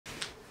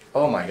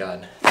Oh my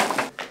god.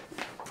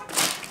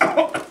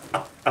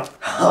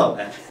 Oh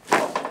man.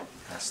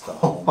 That's the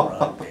home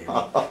run, baby.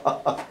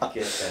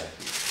 Get that.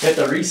 Hit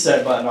the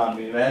reset button on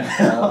me, man.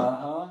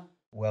 Uh-huh.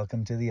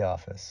 Welcome to the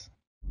office.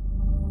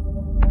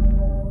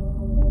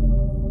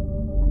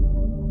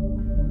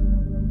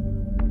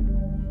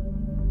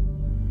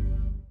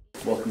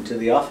 Welcome to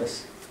the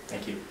office.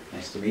 Thank you.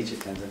 Nice to meet you,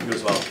 Tenzin. You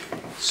as well.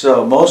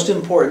 So, most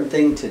important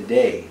thing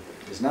today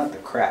is not the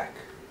crack.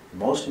 The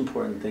most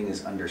important thing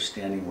is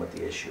understanding what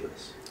the issue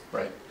is.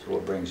 Right. So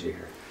what brings you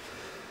here?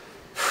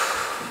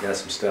 You got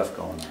some stuff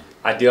going on.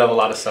 I do have a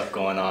lot of stuff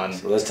going on.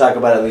 So let's talk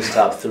about at least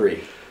top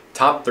three.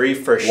 Top three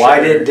for sure. Why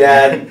did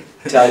Dad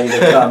tell you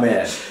to come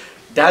in?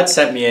 Dad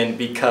sent me in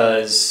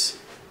because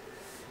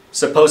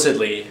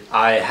supposedly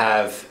I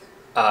have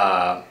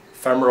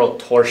femoral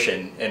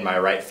torsion in my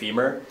right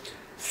femur.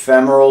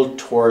 Femoral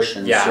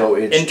torsion. Yeah, So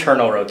it's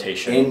internal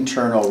rotation.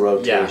 internal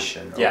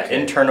rotation. Yeah, Okay.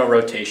 internal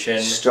rotation.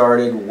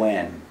 Started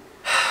when?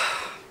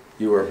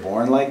 You were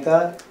born like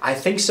that? I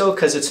think so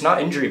because it's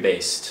not injury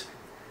based.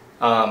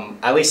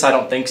 At least I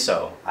don't think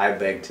so. I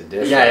beg to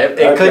differ. Yeah,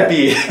 it could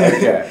be.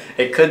 Okay.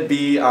 It could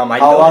be. How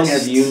long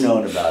have you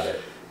known about it?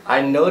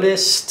 I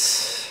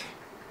noticed,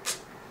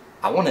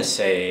 I want to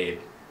say,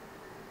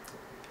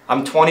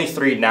 I'm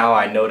 23 now.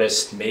 I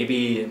noticed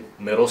maybe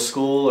middle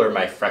school or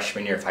my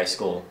freshman year of high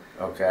school.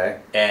 Okay.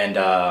 And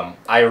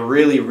I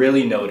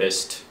really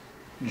noticed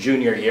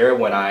junior year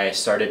when I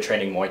started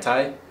training Muay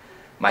Thai.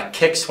 My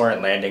kicks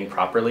weren't landing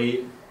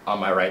properly on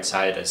my right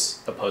side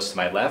as opposed to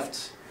my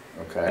left.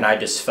 Okay. And I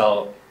just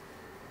felt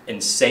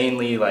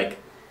insanely like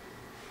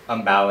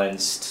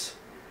unbalanced,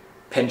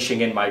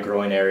 pinching in my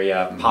groin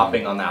area,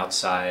 popping on the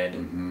outside,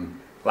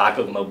 lack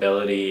of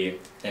mobility,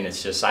 and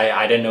it's just,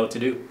 I didn't know what to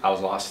do. I was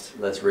lost.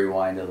 Let's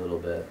rewind a little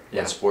bit.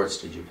 Yeah. What sports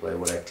did you play?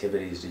 What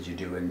activities did you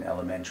do in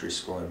elementary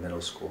school and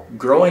middle school?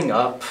 Growing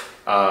up,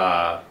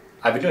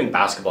 I've been doing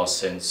basketball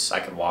since I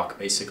could walk,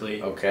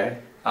 basically. Okay.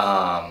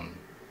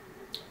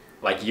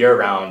 Like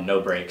year-round, no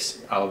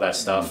breaks, all of that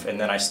stuff. And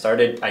then I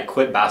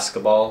quit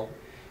basketball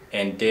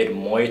and did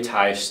Muay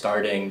Thai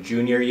starting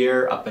junior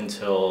year up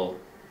until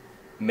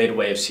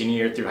midway of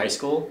senior year through high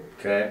school.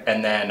 Okay.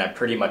 And then I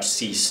pretty much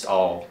ceased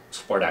all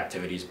sport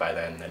activities by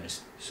then. Then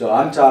just. So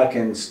I'm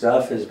talking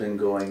stuff has been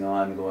going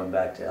on going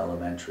back to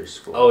elementary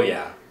school. Oh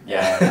yeah,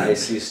 yeah. I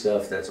see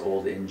stuff that's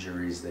old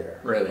injuries there.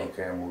 Really?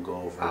 Okay, and we'll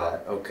go over Wow.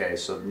 that. Okay,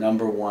 so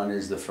number one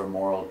is the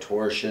femoral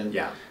torsion.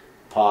 Yeah.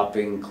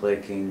 Popping,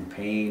 clicking,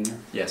 pain.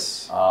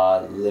 Yes.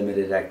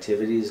 Limited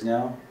activities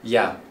now.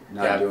 Yeah.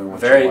 Not doing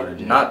what you want to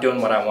do. Not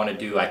doing what I want to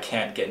do. I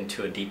can't get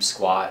into a deep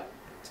squat.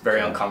 It's very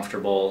Okay.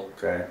 uncomfortable.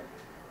 Okay.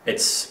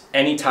 It's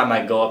anytime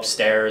I go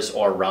upstairs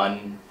or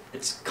run,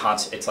 it's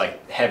constant. It's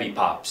like heavy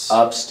pops.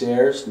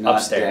 Upstairs, not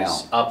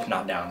Upstairs. down. Up,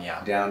 not down.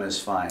 Yeah. Down is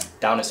fine.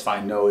 Down is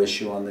fine. No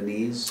issue on the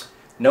knees.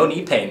 No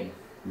knee pain.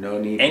 No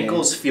knee pain.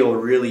 Ankles feel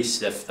really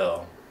stiff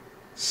though,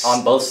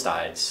 on both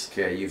sides.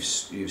 Okay, you've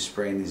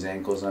sprained these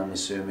ankles, I'm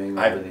assuming,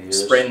 over the I've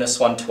years. sprained this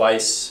one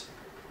twice.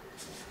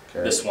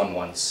 Okay. This one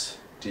once.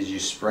 Did you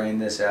sprain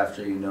this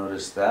after you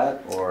noticed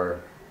that, or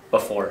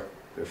Before.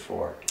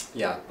 before?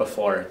 Yeah,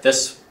 before.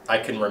 This I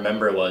can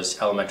remember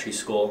was elementary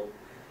school,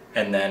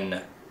 and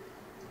then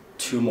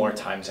 2 more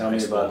times Tell in me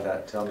high school. about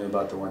that. Tell me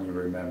about the one you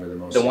remember the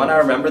most. The one I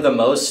remember the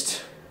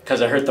most,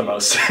 because it hurt the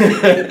most.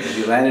 Because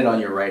you landed on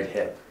your right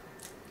hip.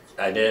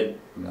 I did.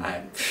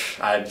 Mm.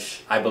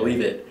 I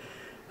believe it.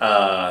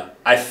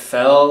 I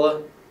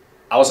fell.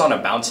 I was on a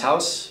bounce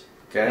house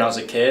Okay. when I was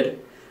a kid.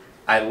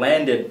 I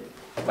landed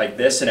like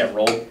this, and it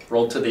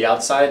rolled to the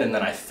outside, and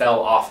then I fell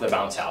off the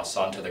bounce house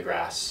onto the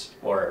grass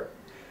or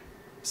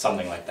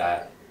something like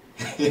that.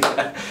 Okay.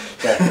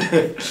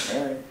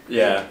 All right.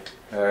 Yeah.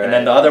 All right. And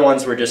then the other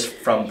ones were just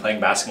from playing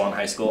basketball in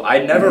high school. I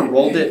never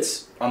rolled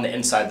it on the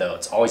inside though.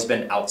 It's always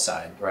been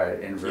outside. Right,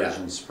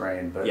 inversion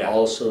sprain. But Yeah.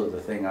 also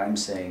the thing I'm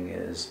saying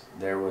is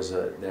there was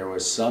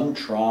some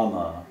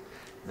trauma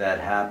that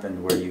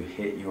happened where you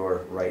hit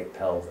your right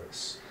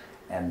pelvis,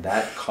 and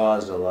that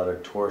caused a lot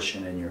of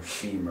torsion in your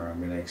femur. I'm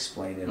going to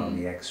explain it on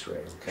the X-ray.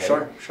 Okay.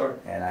 Sure.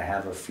 And I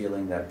have a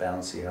feeling that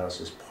bouncy house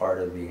is part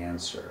of the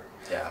answer.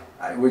 Yeah.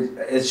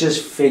 It's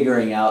just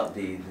figuring out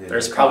the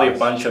There's probably a cause.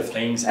 bunch of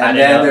things. And adding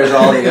then up. there's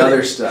all the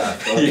other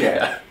stuff. Okay.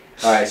 Yeah.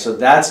 All right, so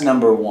that's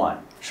number one.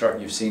 Sure.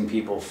 You've seen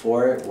people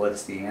for it.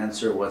 What's the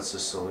answer? What's the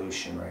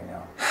solution right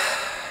now?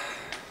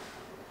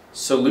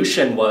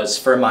 Solution was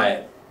for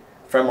my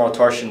femoral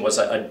torsion was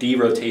a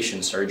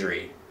derotation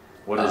surgery.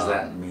 What does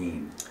that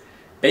mean?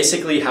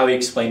 Basically, how he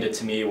explained it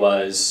to me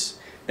was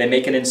they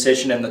make an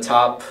incision in the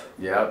top,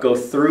 Yeah. go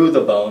through the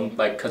bone,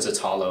 like because it's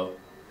hollow.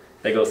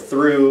 They go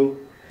through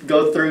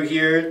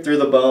here, through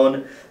the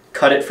bone,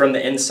 cut it from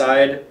the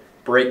inside,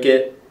 break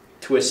it,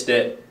 twist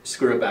it,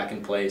 screw it back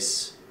in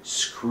place.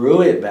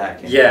 Screw it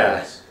back in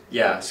place.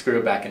 Yeah, screw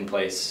it back in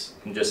place.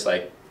 And just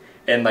like,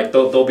 and like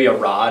there'll be a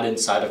rod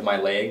inside of my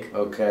leg,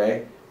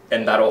 Okay.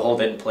 and that'll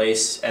hold it in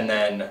place. And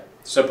then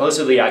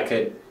supposedly I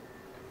could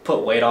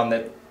put weight on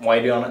it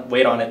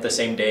the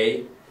same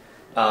day.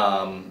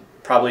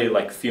 probably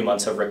like a few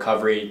months of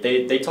recovery.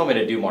 They told me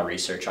to do more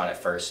research on it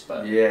first,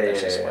 but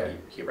that's just what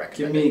he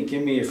recommended.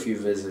 Give me a few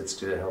visits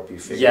to help you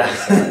figure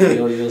this out.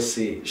 You'll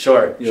see.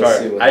 Sure. See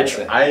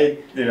what I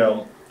you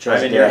know,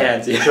 trust I'm in Dad. your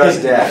hands.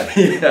 Trust Dad.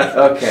 Yeah.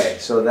 Okay,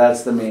 so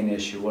that's the main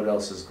issue. What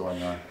else is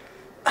going on?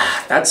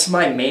 That's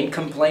my main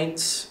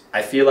complaints.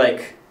 I feel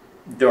like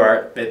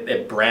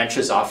it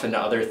branches off into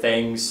other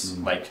things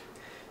like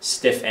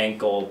stiff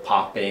ankle,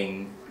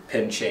 popping,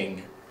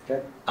 pinching.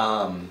 Okay.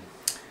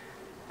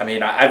 I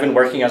mean, I've been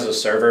working as a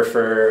server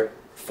for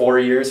 4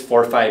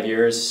 or 5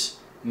 years.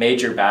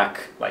 Major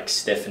back like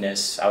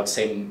stiffness. I would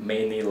say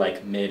mainly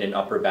like mid and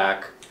upper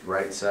back.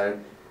 Right side?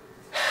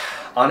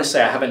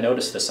 Honestly, I haven't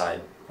noticed the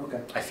side.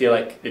 Okay. I feel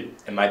like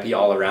it might be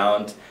all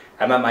around.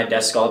 I'm at my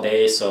desk all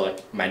day, so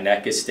like my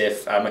neck is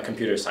stiff. I'm a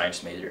computer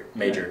science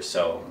major,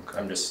 so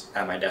I'm just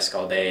at my desk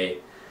all day.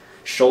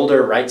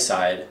 Shoulder right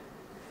side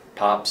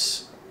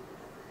pops.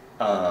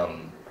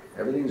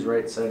 Everything's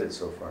right-sided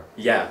so far.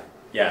 Yeah,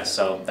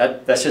 so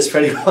that's just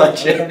pretty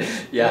much it.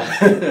 Yeah.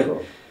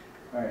 Cool.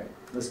 All right,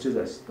 let's do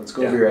this. Let's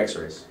go over your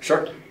x-rays.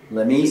 Sure.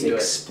 Let me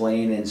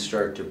explain and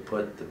start to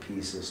put the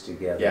pieces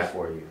together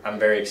for you. I'm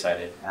very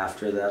excited.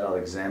 After that, I'll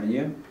examine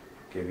you,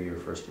 give you your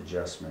first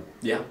adjustment.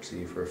 Yeah. See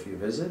you for a few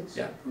visits.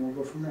 Yeah. And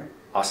we'll go from there.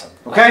 Awesome.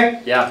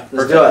 Okay? Yeah.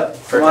 Let's do it.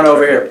 Come on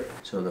over here.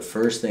 So the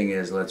first thing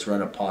is, let's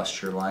run a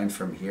posture line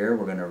from here.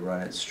 We're going to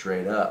run it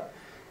straight up.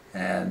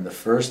 And the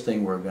first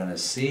thing we're going to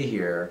see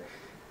here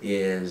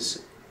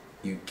is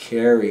you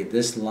carry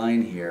this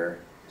line here.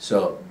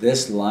 So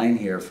this line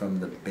here from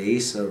the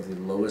base of the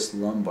lowest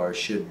lumbar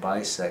should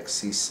bisect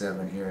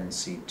C7 here and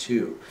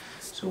C2.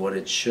 So what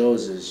it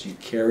shows is you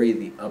carry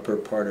the upper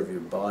part of your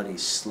body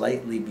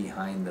slightly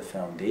behind the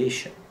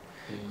foundation.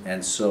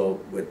 And so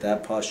with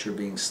that posture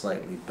being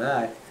slightly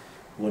back,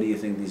 what do you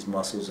think these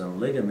muscles and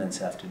ligaments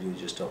have to do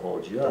just to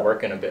hold you up? They're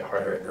working a bit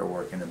harder. They're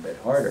working a bit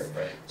harder.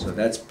 Right. So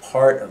that's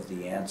part of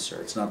the answer.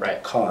 It's not the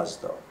cause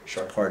though.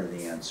 Sure. It's part of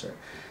the answer.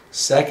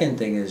 Second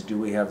thing is, do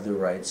we have the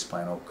right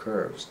spinal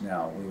curves?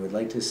 Now, we would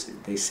like to see,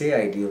 they say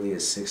ideally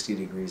is 60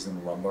 degrees in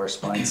the lumbar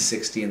spine,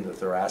 60 in the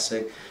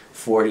thoracic,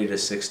 40 to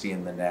 60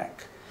 in the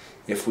neck.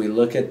 If we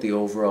look at the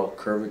overall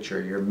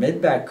curvature, your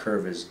mid-back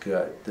curve is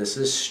good. This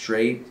is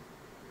straight.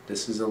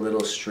 This is a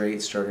little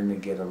straight, starting to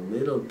get a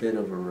little bit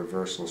of a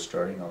reversal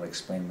starting. I'll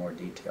explain more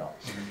detail.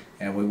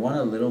 And we want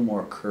a little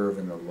more curve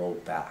in the low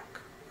back,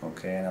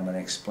 okay? And I'm going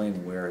to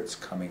explain where it's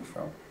coming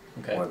from,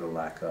 or the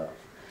lack of.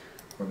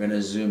 We're going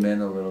to zoom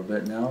in a little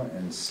bit now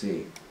and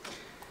see.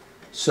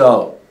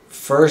 So,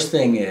 first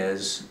thing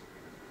is,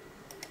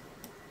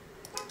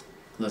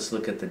 let's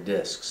look at the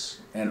discs.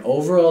 And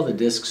overall, the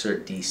discs are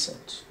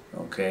decent,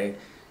 okay?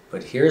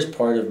 But here's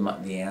part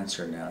of the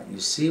answer now. You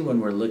see when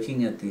we're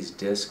looking at these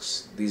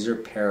discs, these are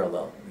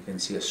parallel. You can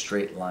see a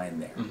straight line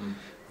there.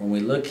 When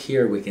we look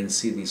here, we can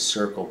see these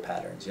circle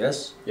patterns,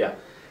 yes? Yeah.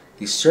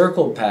 These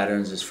circle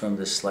patterns is from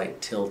the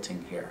slight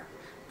tilting here,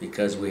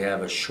 because we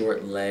have a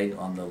short leg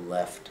on the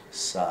left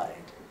side.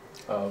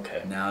 Oh,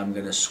 okay. Now I'm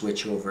going to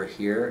switch over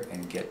here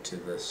and get to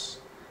this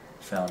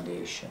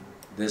foundation.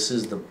 This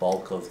is the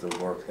bulk of the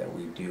work that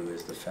we do,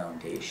 is the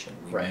foundation.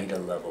 We need a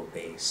level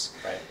base.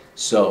 Right.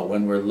 So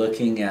when we're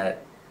looking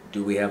at,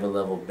 do we have a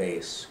level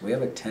base? We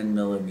have a 10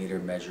 millimeter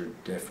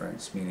measured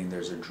difference, meaning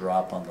there's a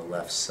drop on the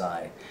left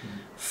side.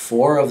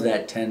 4 of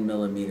that 10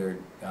 millimeter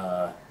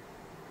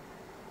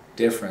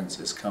difference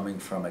is coming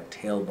from a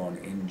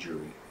tailbone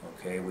injury.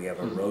 Okay, we have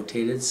a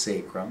rotated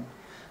sacrum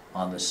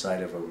on the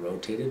side of a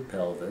rotated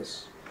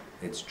pelvis.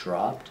 It's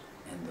dropped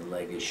and the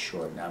leg is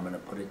short. Now I'm going to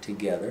put it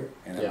together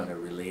and I'm going to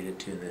relate it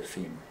to the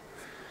femur.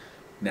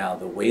 Now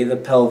the way the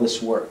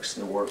pelvis works,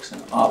 it works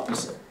in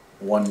opposite.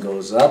 One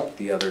goes up,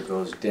 the other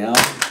goes down.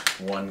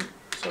 One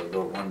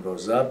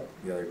goes up,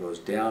 the other goes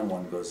down.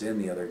 One goes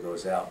in, the other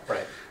goes out.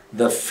 Right.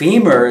 The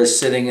femur is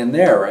sitting in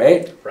there,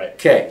 right? Right.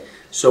 Okay.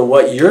 So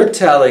what you're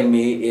telling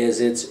me is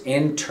it's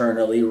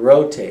internally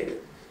rotated.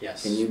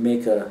 Yes. Can you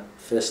make a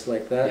fist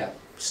like that? Yeah.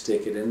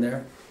 Stick it in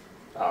there.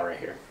 Oh, right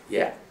here.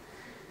 Yeah.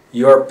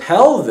 Your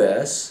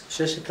pelvis,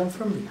 Shisha, come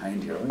from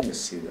behind here. Let me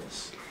just see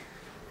this.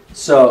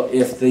 So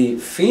if the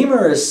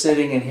femur is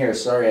sitting in here,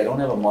 sorry, I don't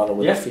have a model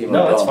with a femur.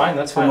 No, bone. that's fine.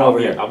 That's fine. Come over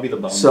here. I'll be the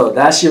bone. So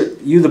that's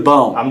you the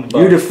bone. I'm the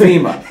bone. You the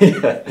femur.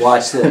 Yeah.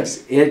 Watch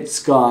this.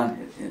 It's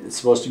gone. It's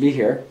supposed to be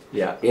here.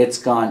 Yeah. It's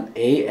gone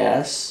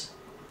AS,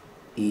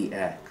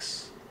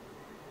 EX.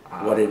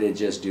 What did it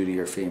just do to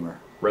your femur?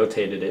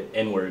 Rotated it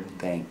inward.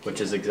 Thank you. Which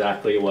is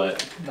exactly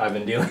what I've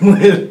been dealing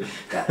with.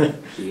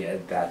 Yeah,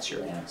 that's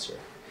your answer.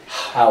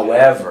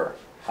 However,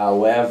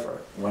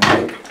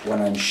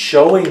 when I'm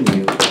showing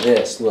you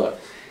this, look,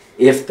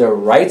 if the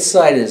right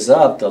side is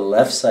up, the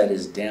left side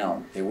is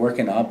down. They work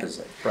in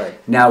opposite. Right.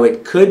 Now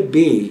it could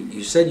be,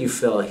 you said you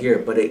fell here,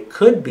 but it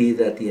could be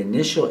that the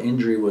initial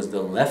injury was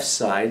the left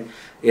side.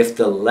 If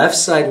the left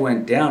side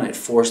went down, it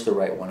forced the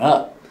right one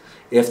up.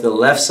 If the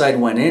left side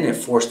went in, it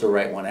forced the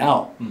right one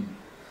out.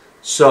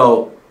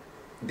 So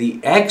the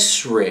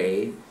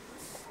X-ray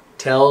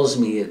tells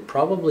me it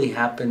probably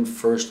happened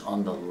first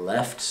on the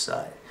left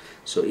side.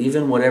 So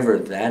even whatever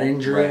that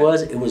injury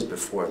was, it was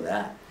before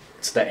that.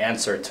 It's the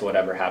answer to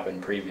whatever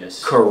happened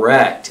previous.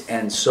 Correct.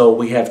 And so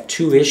we have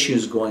two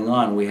issues going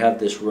on. We have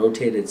this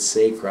rotated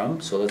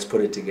sacrum. So let's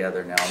put it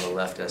together now on the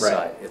left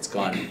side. It's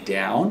gone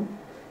down,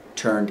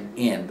 turned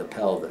in the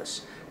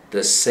pelvis.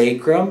 The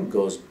sacrum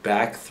goes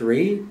back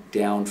 3,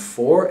 down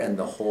 4, and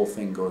the whole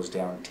thing goes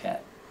down 10.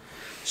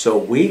 So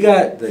we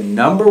got, the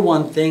number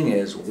one thing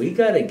is we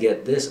got to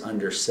get this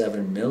under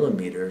 7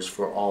 millimeters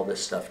for all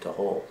this stuff to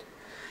hold.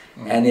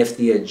 And if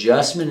the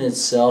adjustment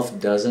itself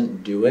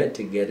doesn't do it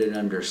to get it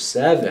under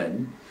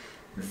 7,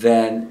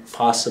 then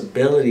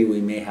possibility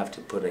we may have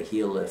to put a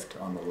heel lift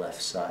on the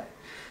left side.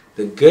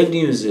 The good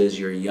news is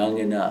you're young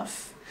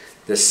enough.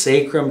 The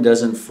sacrum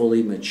doesn't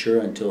fully mature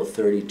until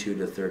 32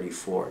 to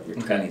 34. You're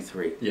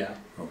 23. Yeah.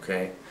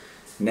 Okay.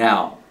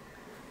 Now,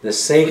 the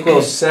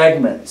sacral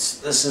segments.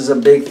 This is a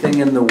big thing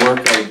in the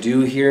work I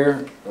do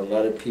here. A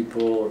lot of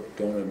people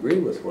don't agree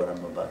with what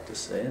I'm about to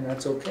say, and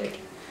that's okay.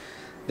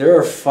 There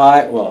are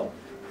 5, well,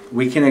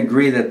 we can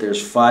agree that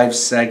there's 5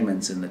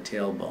 segments in the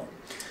tailbone.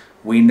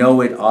 We know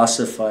it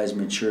ossifies,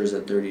 matures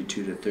at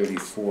 32 to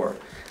 34.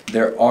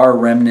 There are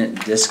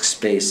remnant disc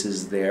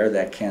spaces there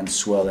that can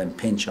swell and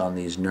pinch on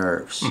these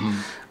nerves.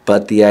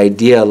 But the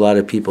idea a lot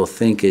of people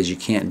think is you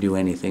can't do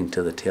anything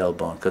to the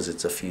tailbone because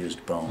it's a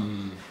fused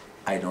bone.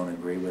 I don't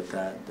agree with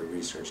that. The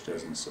research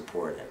doesn't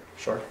support it.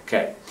 Sure.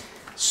 Okay.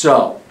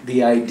 So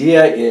the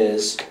idea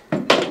is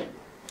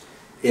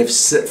if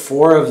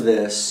 4 of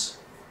this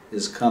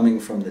is coming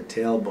from the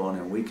tailbone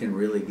and we can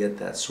really get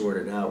that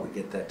sorted out, we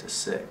get that to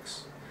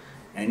 6.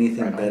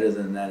 Anything better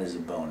than that is a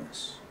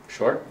bonus.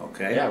 Sure.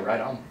 Okay? Yeah, right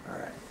on. All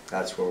right.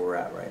 That's where we're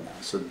at right now.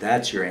 So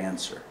that's your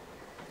answer.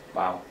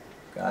 Wow.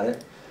 Got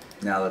it?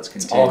 Now let's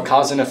continue. It's all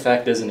cause and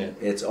effect, isn't it?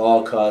 It's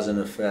all cause and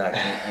effect.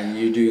 And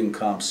you do in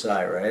comp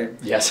sci, right?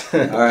 Yes. All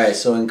right.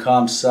 So in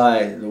comp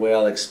sci, the way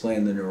I'll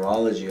explain the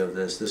neurology of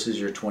this is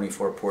your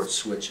 24-port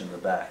switch in the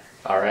back.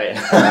 All right.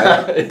 All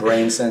right.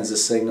 Brain sends a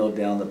signal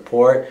down the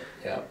port.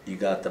 Yeah. You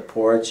got the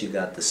ports, you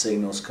got the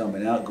signals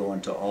coming out,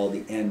 going to all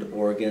the end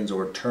organs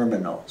or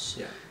terminals.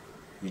 Yeah.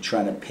 You're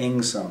trying to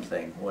ping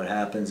something. What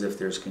happens if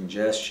there's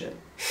congestion?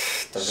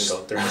 Doesn't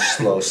go through.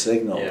 Slow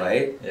signal,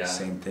 right? Yeah.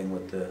 Same thing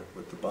with the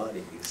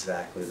body,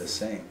 exactly the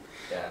same.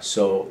 Yeah.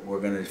 So we're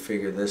going to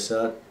figure this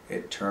out.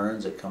 It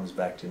turns, it comes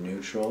back to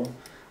neutral.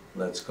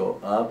 Let's go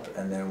up,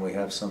 and then we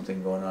have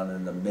something going on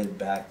in the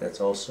mid-back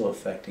that's also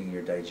affecting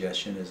your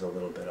digestion is a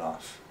little bit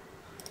off.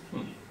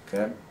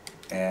 Okay?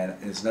 And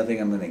it's nothing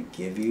I'm going to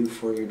give you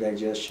for your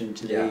digestion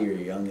today. Yeah. You're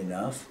young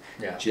enough.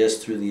 Yeah.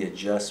 Just through the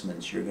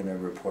adjustments, you're going to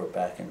report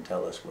back and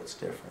tell us what's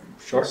different.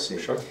 Sure, We'll see.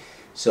 sure.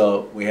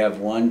 So we have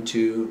 1,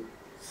 2,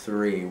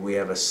 3. We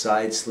have a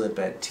side slip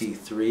at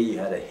T3. You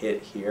had a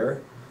hit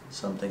here.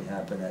 Something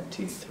happened at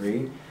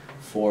T3.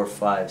 4,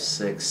 5,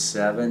 6,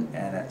 7,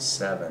 and at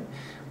 7.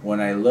 When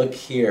I look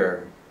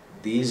here,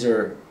 these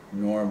are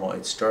normal.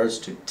 It starts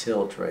to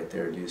tilt right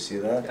there. Do you see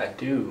that? I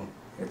do.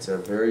 It's a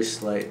very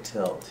slight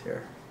tilt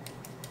here.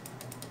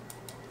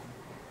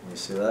 You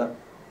see that?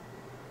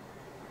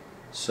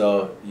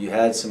 So you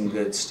had some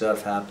good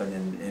stuff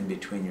happen in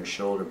between your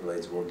shoulder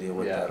blades. We'll deal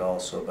with that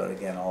also. But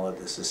again, all of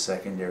this is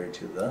secondary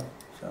to the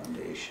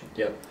foundation.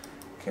 Yep.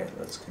 Okay,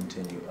 let's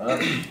continue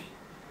up.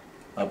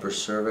 Upper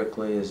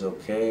cervically is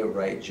okay.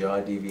 Right jaw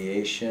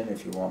deviation.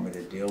 If you want me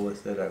to deal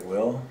with it, I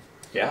will.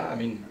 Yeah, I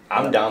mean,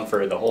 I'm down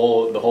for the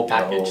whole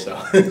package. So.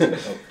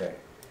 Okay.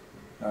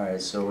 All right,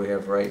 so we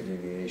have right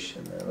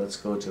deviation there. Let's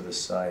go to the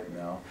side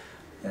now.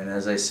 And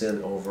as I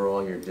said,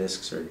 overall your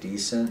discs are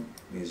decent.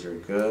 These are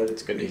good.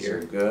 It's good to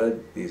hear. These are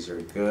good. These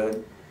are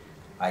good.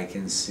 I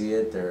can see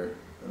it.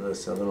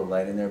 There's a little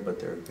light in there, but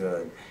they're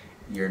good.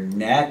 Your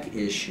neck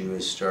issue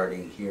is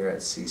starting here at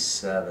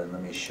C7.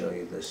 Let me show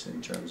you this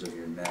in terms of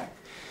your neck.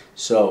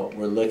 So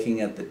we're looking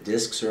at the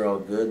discs are all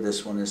good.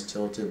 This one is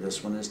tilted.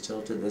 This one is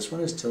tilted. This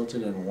one is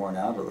tilted and worn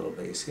out a little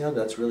bit. You see how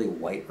that's really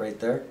white right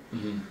there?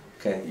 Mm-hmm.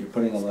 Okay, you're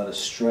putting a lot of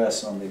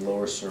stress on the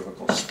lower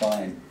cervical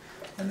spine.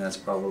 And that's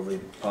probably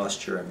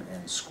posture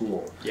and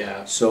school.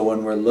 Yeah. So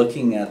when we're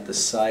looking at the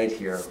side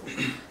here,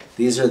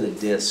 these are the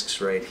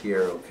discs right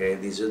here, okay?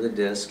 These are the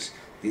discs.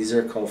 These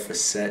are called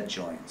facet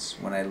joints.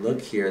 When I look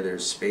here,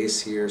 there's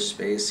space here,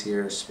 space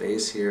here,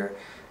 space here.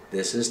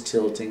 This is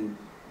tilting,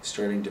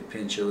 starting to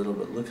pinch a little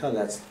bit. Look how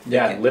that's thickened.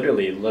 Yeah, it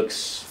literally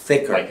looks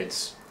thicker. like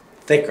it's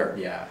thicker.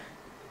 Yeah.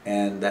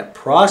 And that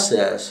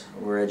process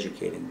we're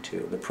educating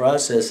to. The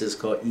process is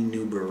called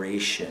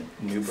enuberation.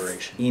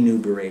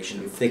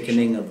 Enuberation,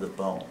 thickening of the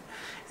bone.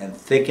 And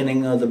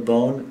thickening of the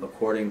bone,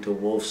 according to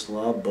Wolff's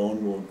law,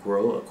 bone will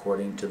grow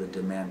according to the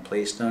demand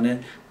placed on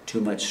it.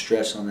 Too much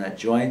stress on that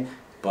joint,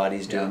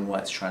 body's doing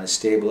what? It's trying to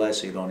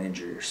stabilize so you don't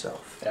injure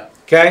yourself. Yeah.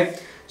 Okay?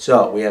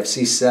 So we have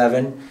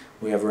C7,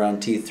 we have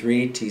around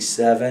T3,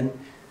 T7,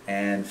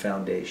 and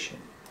foundation.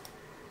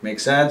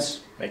 Make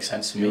sense? Makes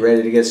sense to me. You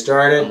ready to get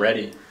started? I'm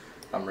ready.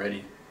 I'm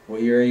ready.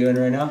 What year are you in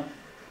right now?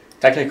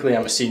 Technically,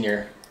 I'm a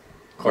senior,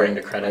 according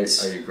to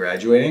credits. Are you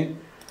graduating?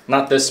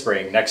 Not this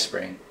spring, next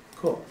spring.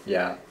 Cool.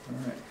 Yeah. All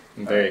right.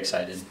 I'm very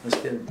excited. Let's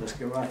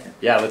get rocking.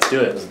 Yeah, let's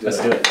do it.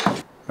 Let's do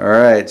it. All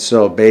right,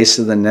 so base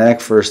of the neck,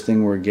 first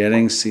thing we're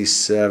getting,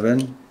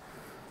 C7,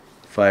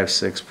 5,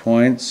 6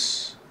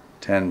 points,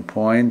 10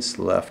 points,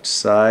 left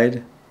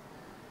side.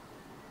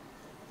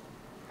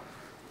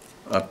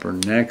 Upper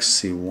neck,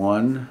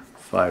 C1,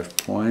 5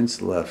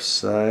 points, left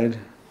side.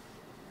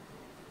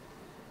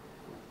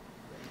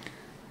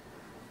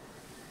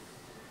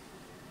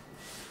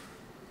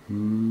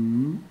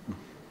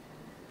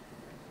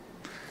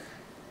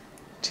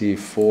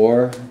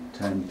 T4,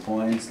 10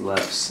 points,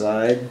 left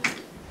side.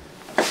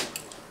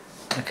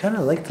 I kind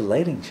of like the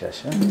lighting,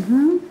 Cheshire.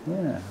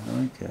 Yeah, I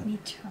like it. Me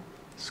too.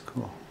 It's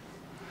cool.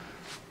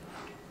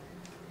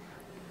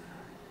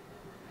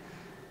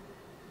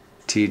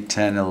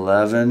 T10,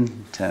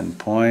 11, 10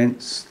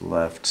 points,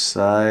 left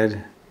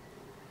side.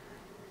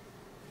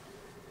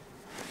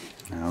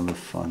 Now the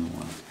fun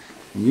one.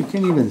 And you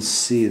can even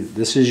see,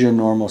 this is your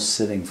normal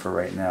sitting for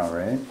right now,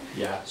 right?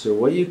 Yeah. So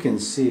what you can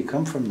see,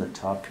 come from the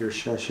top here,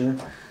 Shasha.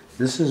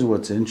 This is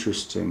what's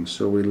interesting.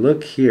 So we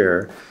look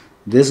here,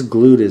 this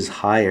glute is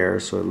higher,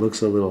 so it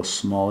looks a little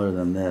smaller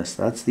than this.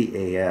 That's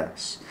the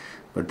AS.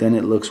 But then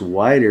it looks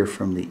wider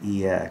from the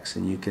EX,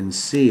 and you can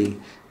see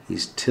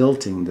he's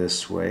tilting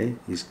this way.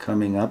 He's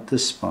coming up the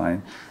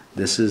spine.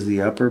 This is the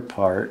upper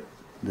part.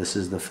 This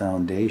is the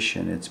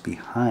foundation. It's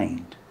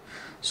behind.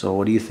 So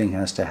what do you think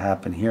has to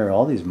happen here?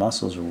 All these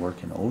muscles are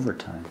working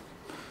overtime.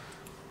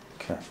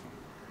 Okay.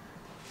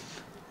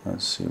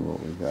 Let's see what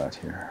we got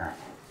here.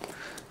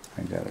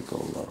 I gotta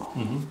go low.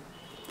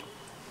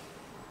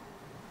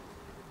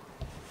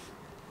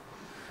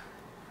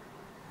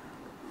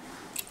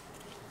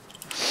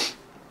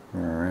 All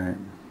right.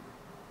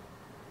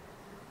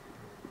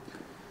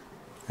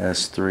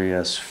 S3,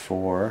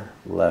 S4,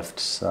 left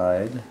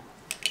side.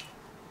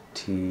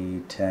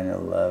 T10,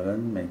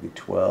 11, maybe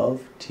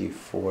 12,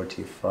 T4,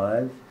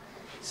 T5,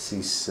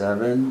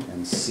 C7,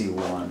 and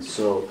C1.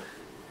 So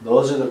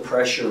those are the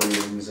pressure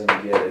readings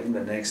I'm getting.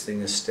 The next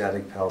thing is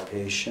static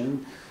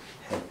palpation.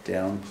 Head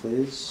down,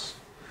 please.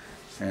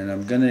 And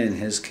I'm going to, in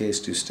his case,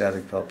 do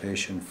static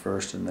palpation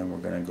first, and then we're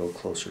going to go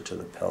closer to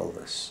the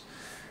pelvis.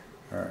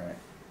 All right.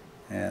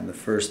 And the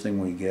first thing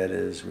we get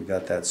is we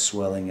got that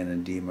swelling and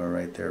edema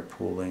right there,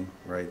 pooling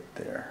right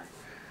there.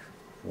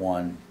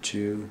 1,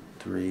 2,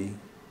 3.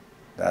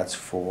 That's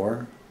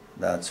 4,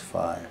 that's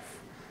 5,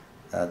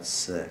 that's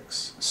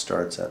 6.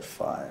 Starts at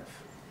 5.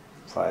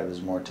 5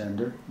 is more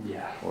tender?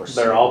 Yeah. Or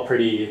they're all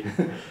pretty.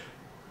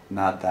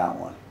 Not that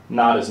one.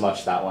 Not as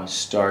much that one.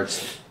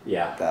 Starts.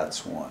 Yeah.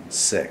 That's 1.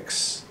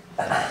 6.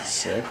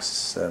 6,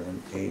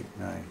 7, 8,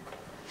 9.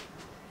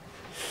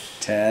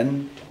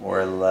 10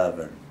 or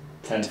 11.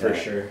 10 for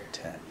sure.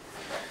 10.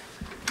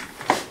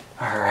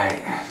 All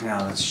right.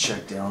 Now let's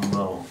check down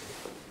low.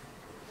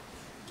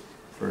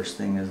 First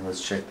thing is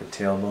let's check the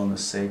tailbone, the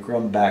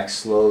sacrum. Back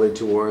slowly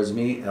towards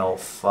me.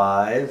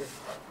 L5,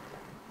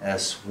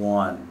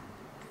 S1,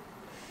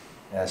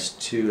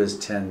 S2 is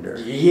tender.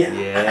 Yeah.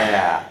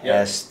 Yeah.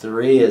 Yep.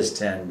 S3 is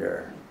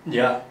tender.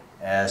 Yeah.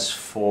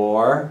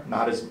 S4.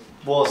 Not as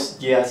well.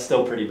 Yeah,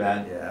 still pretty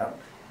bad. Yeah.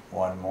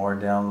 One more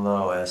down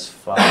low.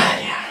 S5.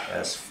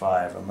 Yeah.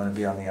 S5. I'm gonna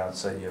be on the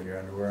outside. You have your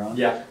underwear on?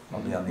 Yeah.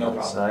 I'll be on the No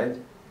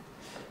outside.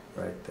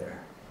 Right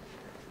there.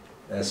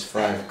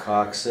 S5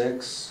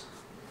 coccyx.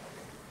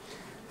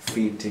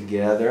 Feet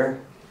together.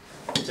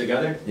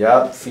 Together?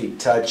 Yep, feet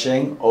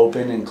touching.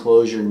 Open and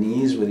close your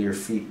knees with your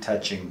feet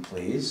touching,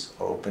 please.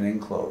 Open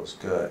and close.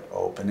 Good.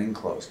 Open and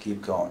close.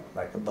 Keep going,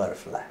 like a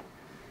butterfly.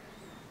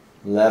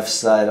 Left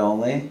side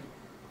only.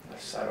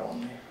 Left side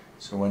only.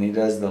 So when he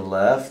does the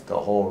left,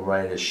 the whole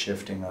right is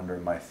shifting under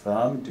my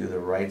thumb. Do the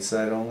right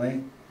side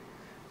only.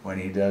 When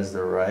he does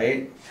the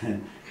right,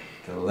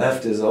 the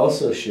left is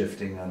also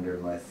shifting under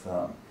my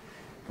thumb.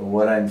 But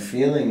what I'm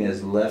feeling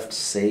is left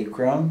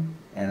sacrum,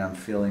 and I'm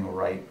feeling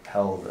right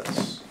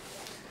pelvis.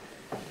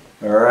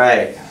 All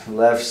right,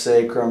 left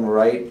sacrum,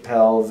 right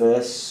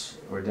pelvis.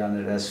 We're done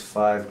at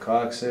S5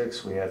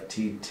 coccyx. We have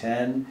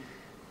T10,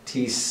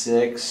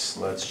 T6.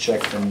 Let's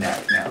check the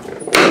neck now.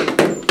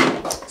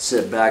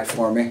 Sit back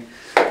for me.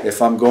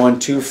 If I'm going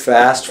too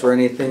fast for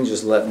anything,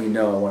 just let me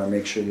know. I want to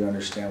make sure you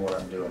understand what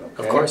I'm doing,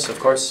 okay? Of course, of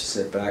course.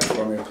 Sit back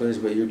for me, please.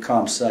 But you're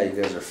comp sci,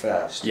 you guys are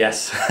fast.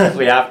 Yes,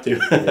 we have to. You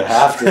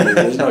have to,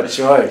 there's no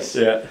choice.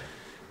 Yeah.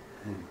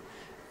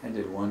 I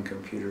did one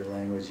computer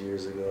language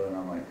years ago, and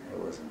I'm like, it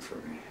wasn't for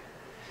me.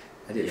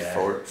 I did Yeah.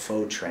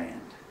 Fortran.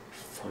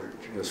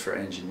 It was for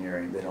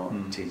engineering. They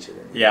don't teach it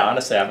anymore. Yeah,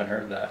 honestly, I haven't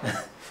heard of that.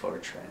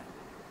 Fortran.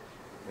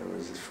 It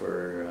was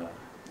for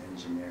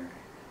engineering.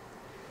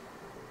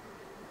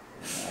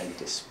 And I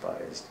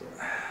despised it.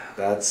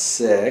 That's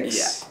 6.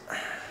 Yeah.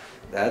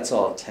 That's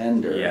all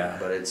tender. Yeah.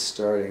 But it's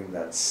starting.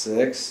 That's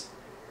 6.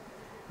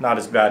 Not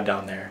as bad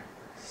down there.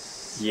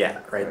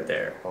 Yeah, right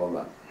there. Hold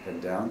on.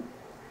 Head down.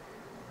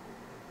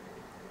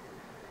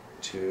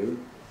 2,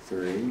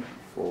 3,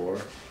 4,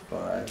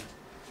 5,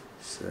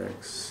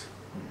 6.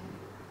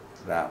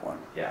 That one.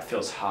 Yeah, it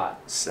feels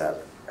hot.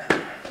 7.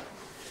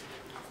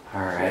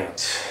 All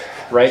right.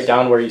 Right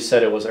down where you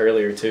said it was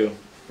earlier too.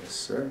 Yes,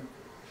 sir.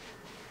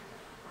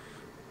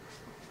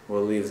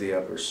 We'll leave the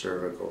upper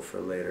cervical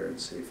for later and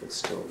see if it's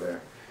still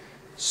there.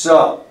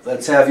 So,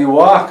 let's have you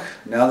walk.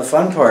 Now the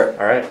fun part.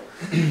 All right.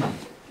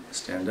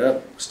 Stand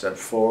up, step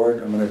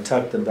forward. I'm going to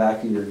tuck the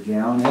back of your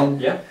gown in.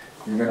 Yeah.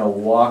 You're going to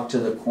walk to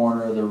the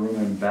corner of the room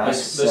and back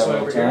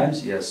several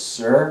times. Yes,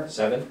 sir.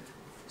 7?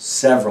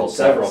 Several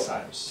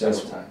times.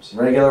 Several times.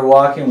 Regular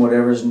walking,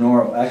 whatever's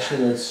normal.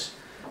 Actually, let's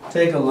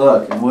take a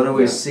look. And what do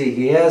we see?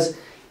 He has,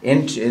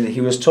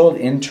 he was told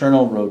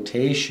internal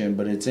rotation,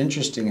 but it's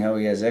interesting how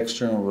he has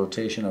external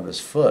rotation of his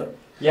foot.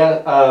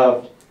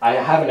 Yeah, I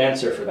have an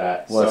answer for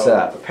that. What's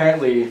that?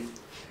 Apparently,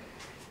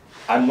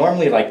 I'm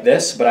normally like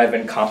this, but I've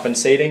been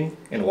compensating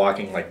and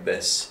walking like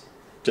this,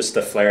 just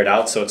to flare it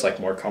out so it's like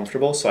more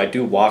comfortable. So I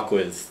do walk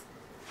with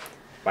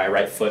my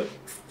right foot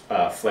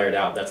flared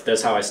out.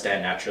 That's how I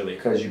stand naturally.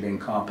 Because you've been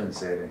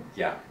compensating.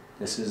 Yeah.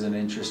 This is an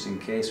interesting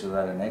case.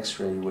 Without an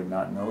x-ray, you would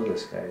not know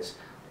this, guys.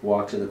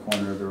 Walk to the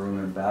corner of the room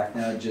and back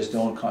now. Just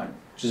don't,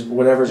 just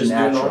whatever's just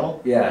natural. Do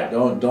normal? Yeah,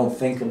 don't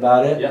think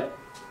about it. Yeah.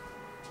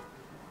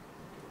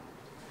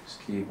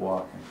 Just keep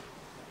walking.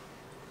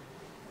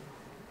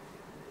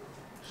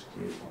 Just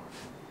keep walking.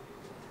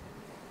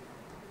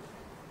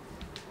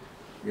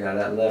 Yeah,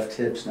 that left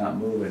hip's not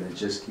moving. It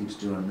just keeps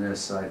doing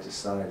this side to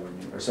side when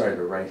you, or sorry,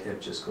 the right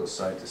hip just goes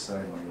side to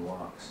side when he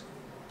walks.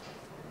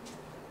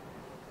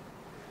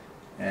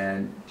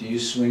 And do you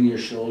swing your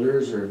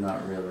shoulders or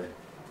not really?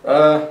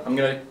 I'm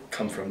gonna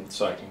come from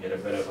so I can get a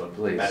bit of a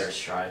better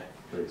stride.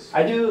 Please.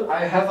 I do.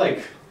 I have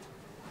like.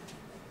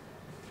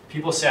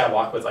 People say I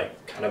walk with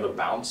like kind of a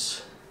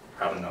bounce.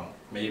 I don't know.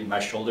 Maybe my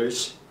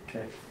shoulders.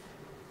 Okay.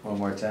 One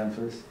more time,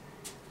 please.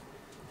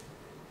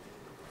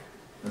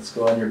 Let's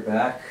go on your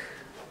back.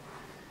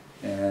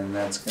 And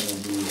that's going to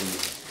be,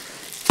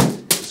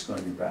 just go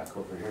on your back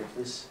over here,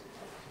 please.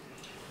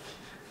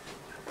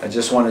 I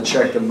just want to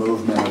check the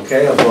movement,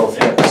 okay, of both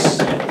hips.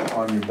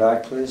 On your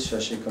back, please.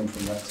 Shashi, come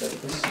from that side,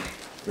 please.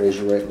 Raise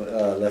your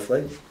left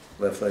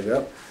leg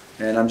up.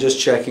 And I'm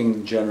just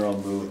checking general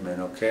movement,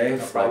 okay? No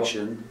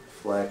Flexion,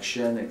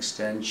 flexion,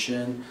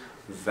 extension,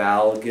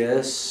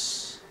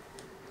 valgus,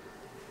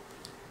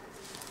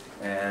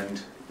 and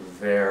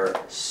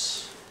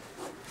varus.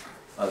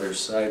 Other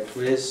side,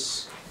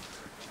 please.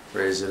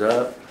 Raise it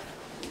up.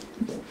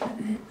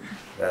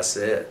 That's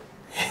it.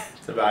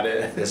 That's about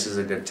it. This is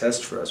a good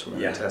test for us. We're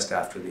going to test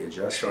after the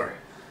adjustment. Sure.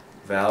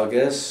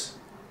 Valgus,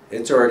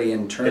 it's already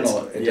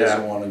internal. It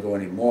doesn't want to go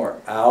anymore.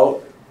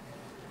 Out.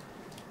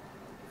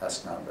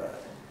 That's not bad.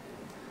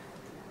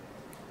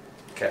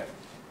 Okay.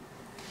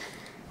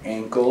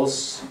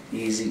 Ankles,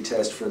 easy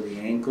test for the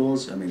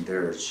ankles. I mean,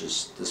 there's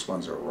just, this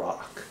one's a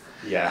rock.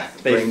 Yeah,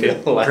 they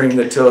feel like. Bring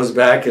the toes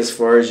back as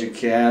far as you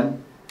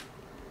can.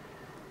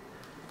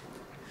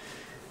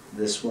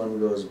 This one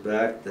goes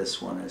back,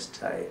 this one is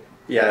tight.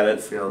 Yeah,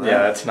 Feel that? Yeah,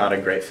 that's not a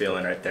great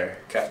feeling right there.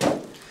 Okay.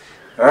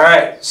 All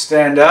right,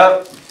 stand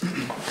up.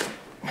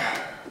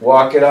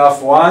 Walk it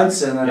off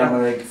once, and then I'm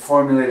going to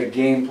formulate a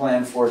game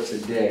plan for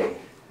today.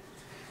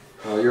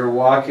 While you're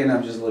walking,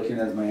 I'm just looking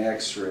at my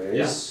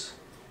x-rays.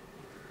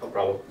 Yeah. No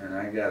problem. And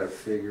I got to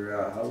figure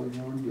out how we're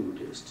going to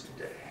do this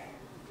today.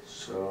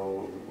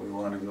 So, we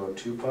want to go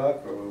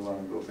Tupac or we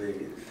want to go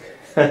Baby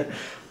today?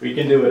 We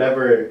can do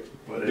whatever.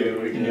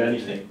 Dude, we can do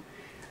anything.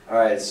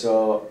 Alright,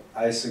 so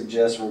I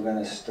suggest we're going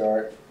to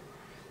start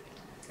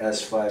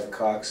S5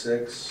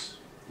 coccyx,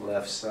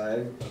 left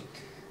side.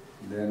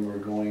 Then we're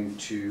going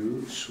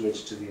to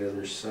switch to the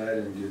other side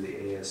and do the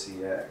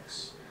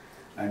ASEX.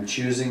 I'm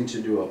choosing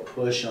to do a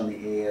push on the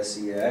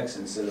ASEX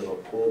instead of a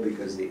pull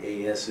because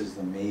the AS is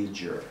the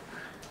major.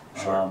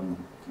 Sure.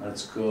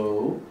 Let's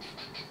go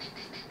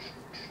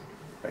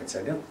right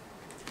side down.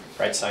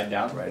 Right side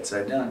down? Right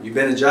side down. You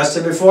been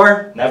adjusted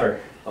before?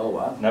 Never. Oh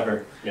wow.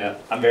 Never. Yeah.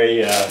 I'm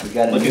very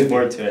looking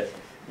forward to it.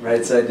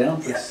 Right side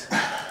down, please.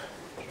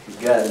 You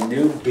got a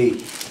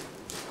newbie.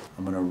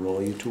 I'm going to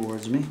roll you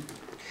towards me.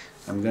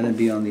 I'm going to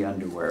be on the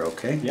underwear,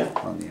 okay? Yeah.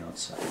 On the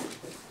outside.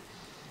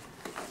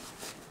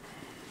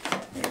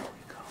 There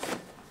we go.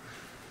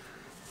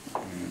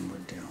 And we're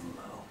down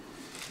low.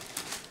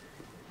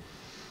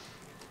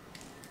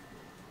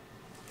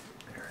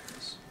 There it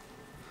is.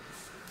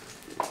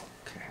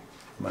 Okay.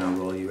 I'm going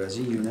to roll you as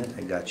a unit.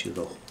 I got you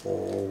the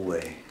whole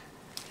way.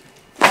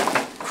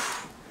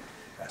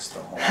 That's the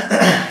whole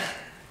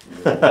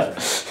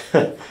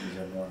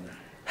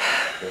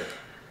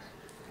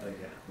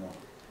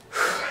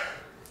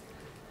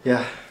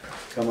Yeah.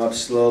 Come up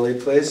slowly,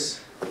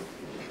 please.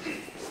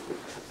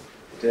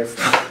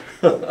 Different.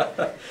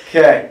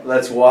 Okay,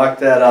 let's walk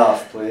that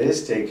off,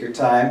 please. Take your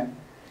time.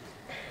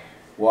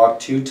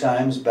 Walk 2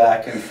 times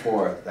back and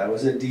forth. That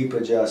was a deep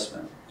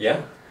adjustment.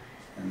 Yeah.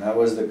 And that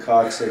was the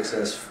coccyx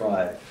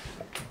S5.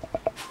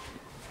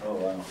 Oh,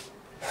 wow.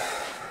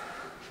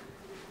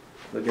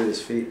 Look at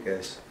his feet,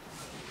 guys.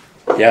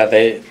 Yeah,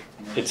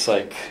 it's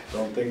like.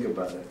 Don't think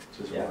about it.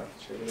 Just Yeah. walk.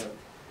 Check it out.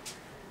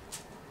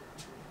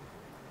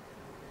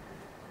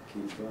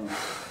 Keep going.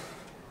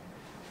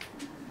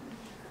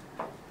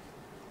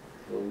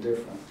 A little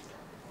different.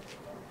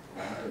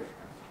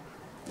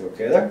 You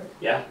okay there?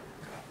 Yeah.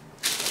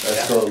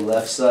 Let's go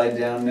left side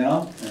down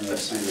now, and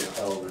let's see the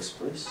pelvis,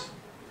 please.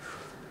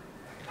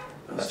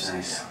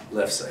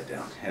 Left side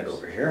down. Head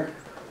over here.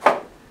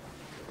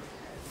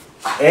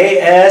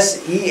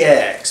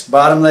 ASEX.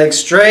 Bottom leg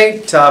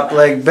straight, top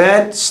leg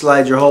bent.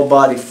 Slide your whole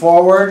body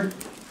forward.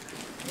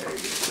 There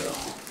you go.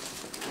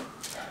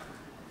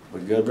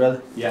 We good,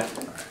 brother? Yeah.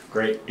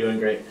 Great. Doing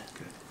great.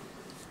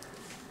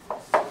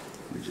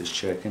 We're just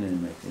checking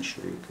and making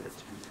sure you're good.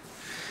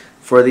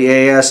 For the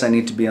AS, I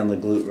need to be on the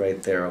glute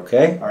right there,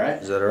 okay? All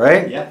right. Is that all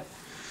right? Yeah.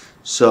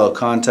 So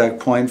contact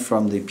point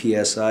from the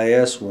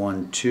PSIS,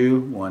 1, 2,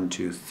 1,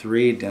 2,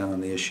 3, down on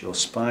the ischial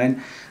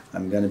spine.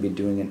 I'm going to be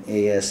doing an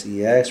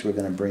ASEX. We're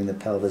going to bring the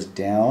pelvis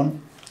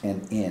down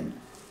and in,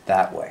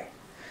 that way.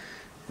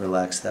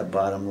 Relax that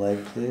bottom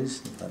leg,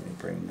 please. Let me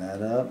bring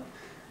that up.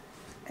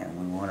 And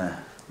we want to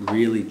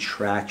really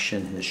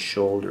traction his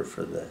shoulder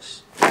for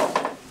this.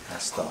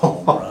 That's the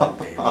home run,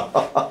 baby.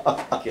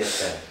 Get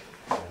that.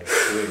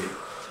 Sweet.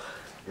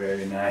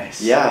 Very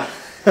nice. Yeah.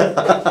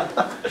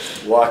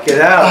 Walk it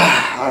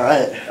out. All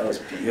right. That was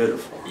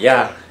beautiful.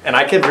 Yeah, and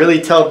I could really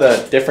tell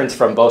the difference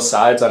from both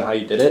sides on how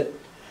you did it.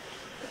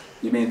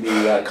 You mean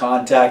the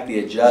contact, the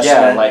adjustment?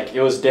 Yeah, like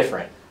it was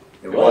different.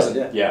 It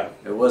wasn't. Yeah.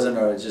 It wasn't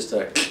just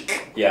a.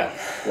 Yeah.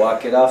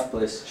 Walk it off,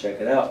 please.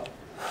 Check it out.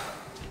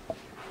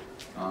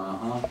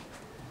 Uh-huh.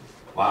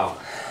 Wow.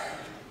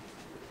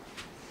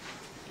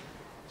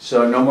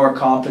 So no more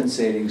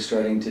compensating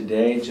starting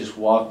today. Just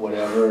walk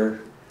whatever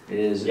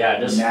is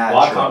just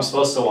natural. walk how I'm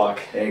supposed to walk.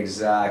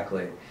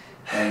 Exactly.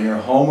 And your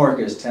homework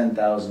is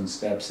 10,000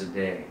 steps a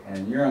day.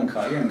 And you're in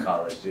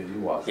college, dude. You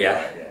walk a lot.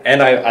 Yeah.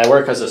 And I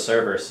work as a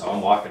server, so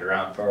I'm walking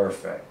around.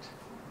 Perfect.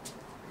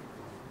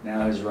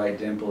 Now his right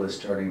dimple is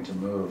starting to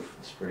move.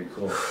 It's pretty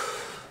cool.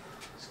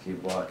 Just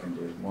keep walking,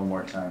 dude. One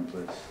more time,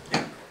 please.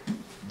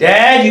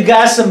 Dad, you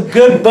got some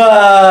good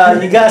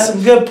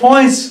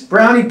points,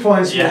 brownie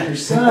points Yeah. for your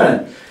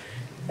son.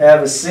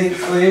 Have a seat,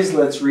 please.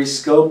 Let's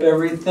rescope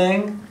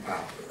everything.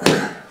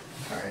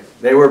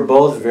 They were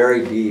both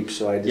very deep,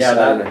 so I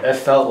decided. Yeah, it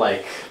felt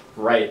like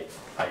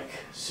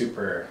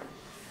super.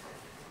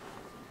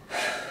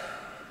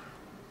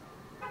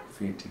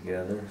 Feet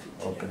together.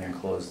 Open and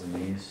close the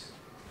knees.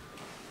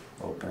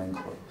 Open and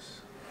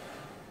close.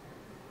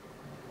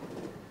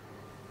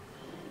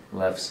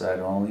 Left side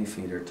only.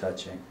 Feet are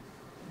touching.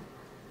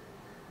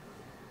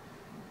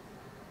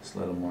 Just a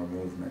little more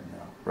movement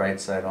now. Right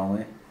side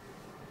only.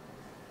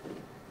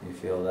 You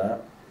feel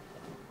that?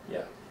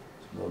 Yeah.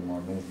 Just a little more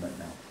movement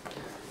now.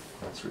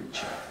 Let's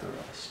recheck the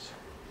rest.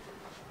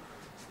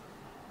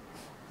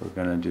 We're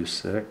going to do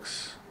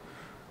 6.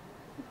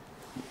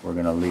 We're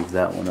going to leave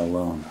that one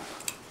alone.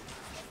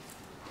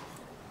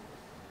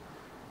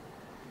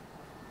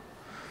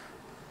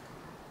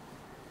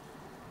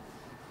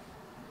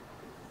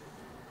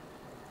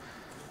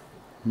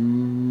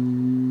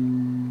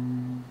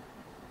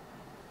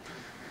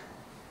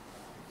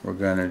 We're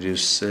going to do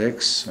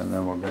 6, and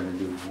then we're going to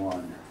do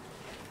 1.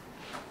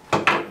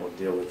 We'll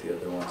deal with the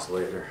other ones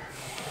later.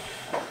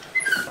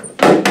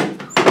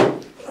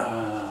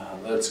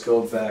 Let's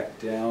go back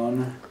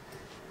down.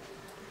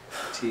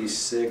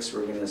 T6,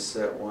 we're going to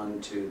set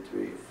 1, 2,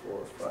 3,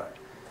 4, 5.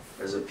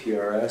 There's a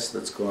PRS.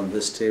 Let's go on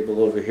this table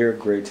over here,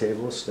 gray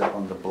table. Step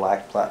on the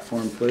black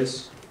platform,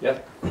 please.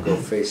 Yep. Go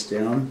face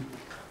down.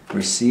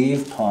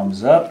 Receive,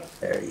 palms up.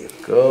 There you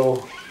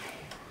go.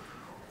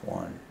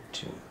 1,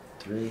 2,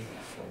 3,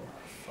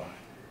 4, 5,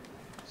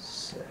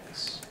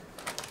 6.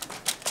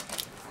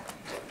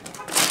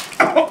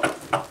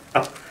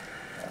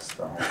 That's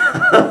the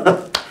home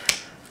run.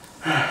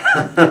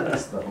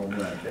 That's the home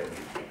run, baby.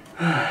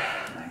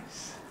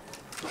 Nice.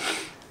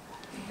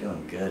 You're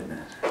doing good,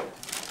 man.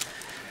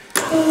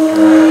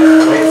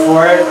 Wait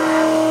for it.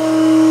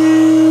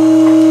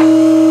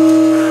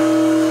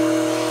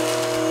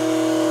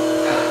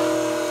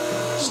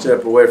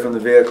 Step away from the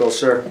vehicle,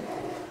 sir.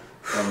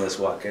 And let's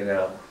walk it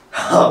out.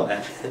 Oh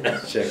man.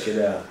 Check it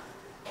out.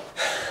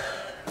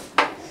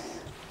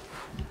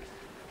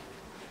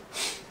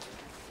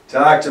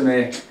 Talk to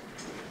me.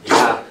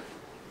 Yeah.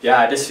 Yeah,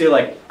 I just feel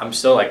like I'm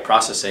still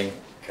processing.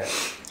 Okay.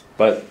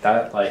 But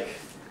that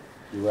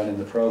You running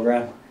the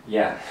program?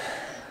 yeah.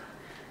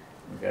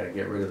 We gotta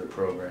get rid of the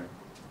program.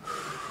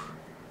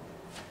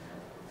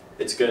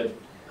 It's good.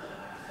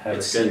 Have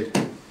It's a seat.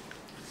 good.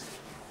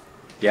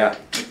 Yeah.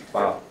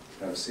 Wow.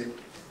 Have a seat.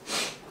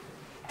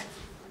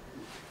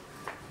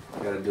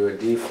 We gotta do a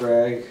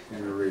defrag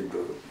and a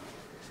reboot.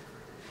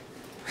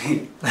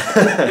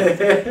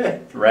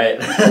 Right.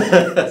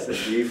 It's a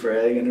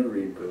defrag and a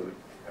reboot.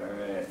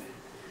 Alright.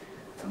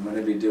 I'm going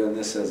to be doing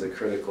this as a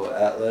critical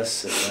atlas.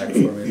 Sit back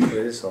for me,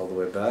 please, all the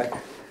way back.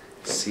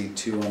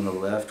 C2 on the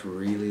left,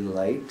 really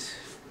light.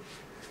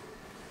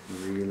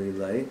 Really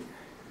light.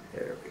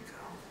 There we go.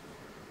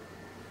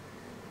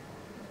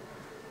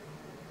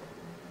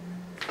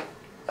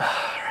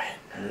 Alright.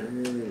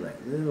 Really light.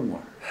 A little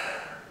more.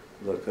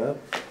 Look up.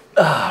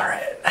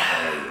 Alright.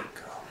 There you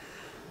go.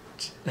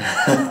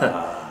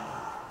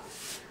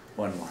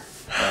 One more.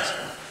 Last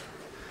one.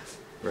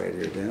 Right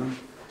ear down.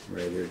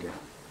 Right ear down.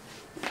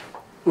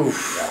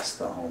 Oof. That's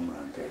the home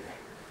run, baby.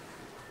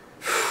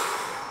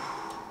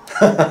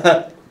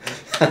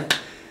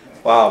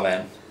 Wow,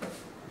 man.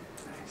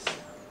 Nice.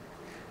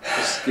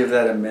 Just give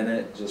that a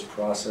minute, just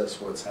process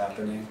what's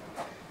happening.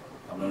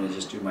 I'm going to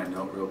just do my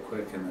note real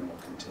quick and then we'll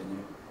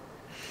continue.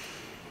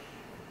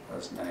 That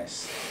was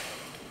nice.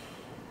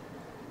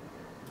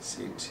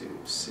 C2,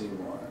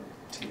 C1,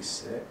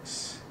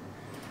 T6,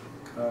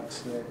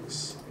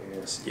 coccyx,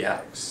 ASX.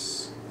 Yeah.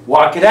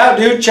 Walk it out,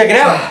 dude. Check it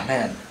out. Ah,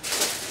 man.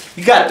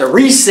 You got the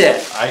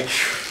reset. I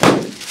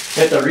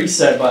hit the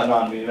reset button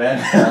on me, man.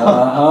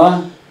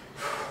 Uh-huh.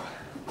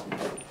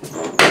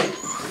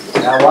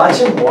 Now watch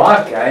him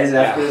walk, guys,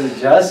 after his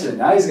adjustment.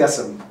 Now he's got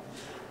some...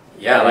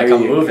 Yeah, like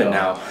I'm moving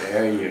now.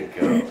 There you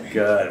go.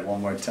 Good.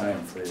 One more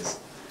time, please.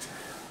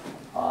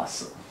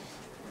 Awesome.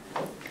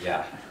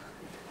 Yeah.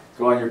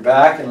 Go on your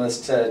back and let's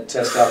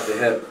test out the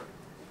hip.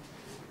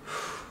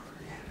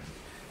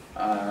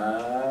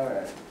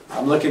 Alright.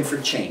 I'm looking for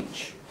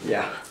change.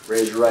 Yeah.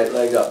 Raise your right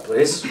leg up,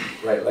 please.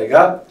 Right leg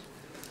up.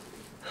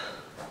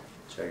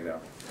 Check it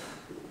out.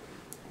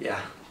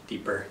 Yeah.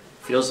 Deeper.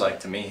 Feels like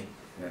to me.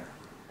 Yeah.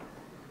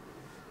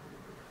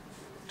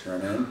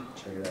 Turn in.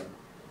 Check it out.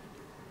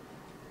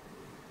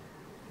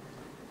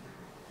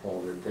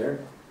 Hold it there.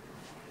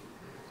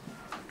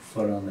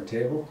 Foot on the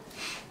table.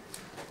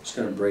 Just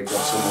going to break up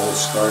some old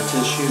scar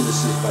tissue.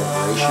 This is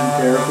vibration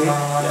therapy.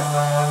 Yeah.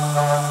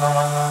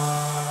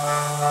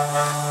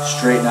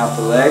 Straighten out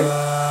the leg.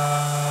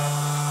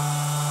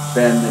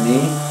 Bend the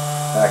knee.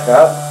 Back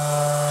up.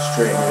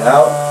 Straighten it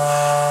out.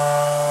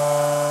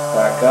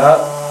 Back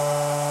up.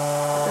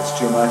 If it's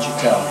too much, you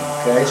tell me.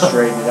 Okay?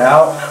 Straighten it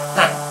out.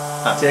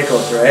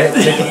 Tickles, right?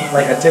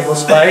 Like a tickle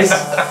spice.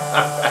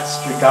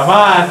 Come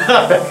on.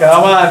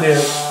 Come on,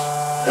 dude.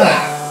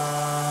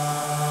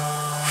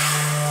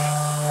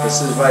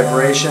 This is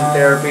vibration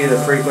therapy. The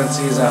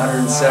frequency is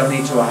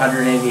 170 to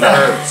 180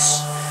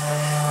 hertz.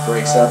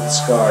 Breaks up the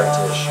scar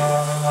tissue.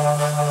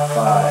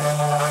 5,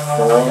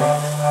 4.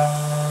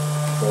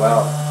 Go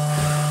out.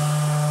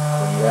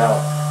 Bring it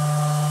out.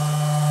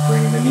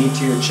 Bring the knee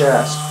to your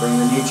chest. Bring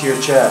the knee to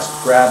your chest.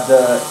 Grab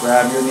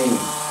your knee.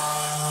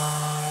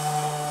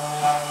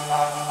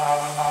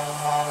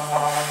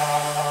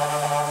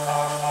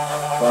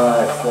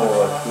 5, 4,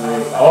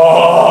 3.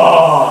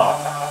 Oh!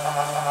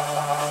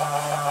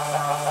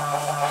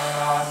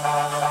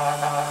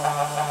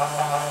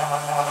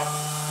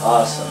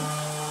 Awesome.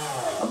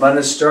 I'm going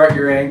to start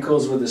your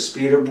ankles with the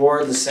speeder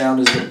board. The sound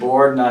is the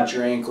board, not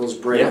your ankles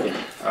breaking.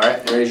 Yeah. All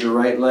right. Raise your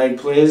right leg,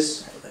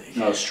 please.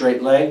 No,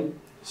 straight leg.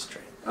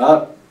 Straight.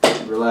 Up.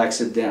 Relax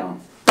it down.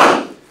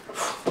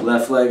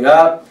 Left leg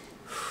up.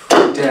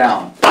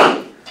 Down.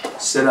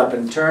 Sit up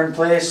and turn,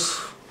 please.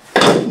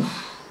 I'm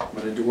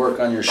going to work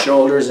on your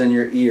shoulders and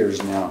your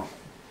ears now.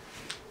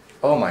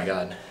 Oh my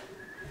God.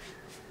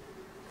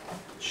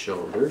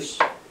 Shoulders.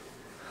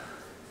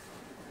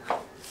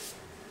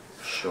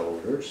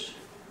 Shoulders.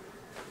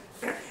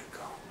 There you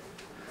go.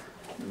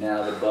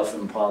 Now the buff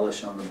and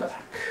polish on the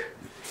back.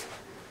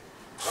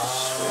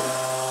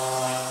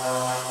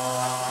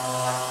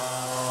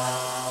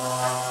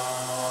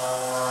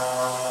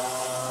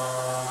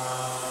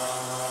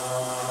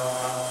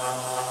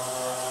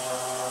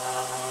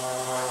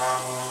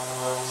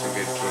 It's a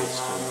good case,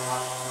 too.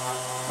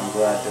 I'm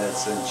glad that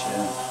sent you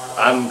in.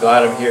 I'm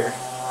glad I'm here.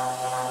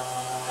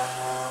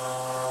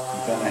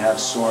 You're going to have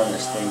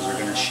soreness. Things are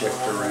going to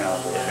shift around,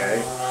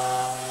 okay?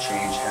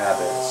 Change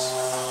habits.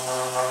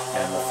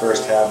 And the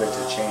first habit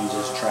to change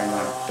is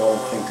don't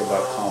think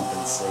about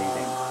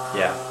compensating.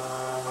 Yeah.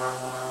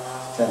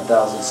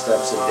 10,000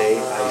 steps a day,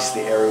 ice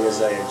the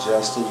areas I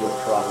adjusted. You'll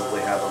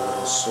probably have a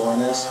little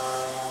soreness.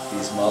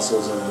 These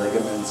muscles and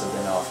ligaments have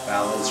been off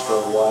balance for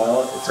a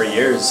while. For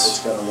years. It's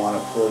going to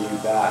want to pull you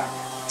back.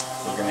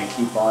 We're going to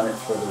keep on it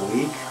for the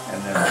week,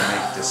 and then we'll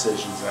make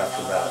decisions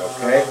after that,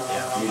 okay?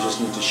 Yeah. You just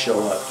need to show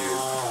up,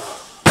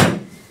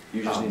 dude.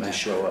 You just need to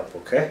show up,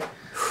 okay?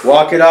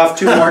 Walk it off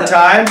 2 more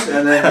times,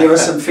 and then give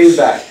us some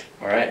feedback.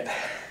 All right.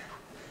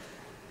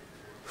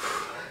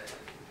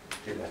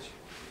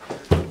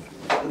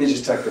 Let me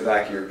just tuck the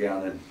back of your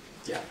gown in,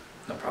 Yeah.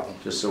 No problem.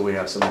 just so we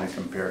have something to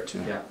compare to.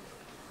 Yeah.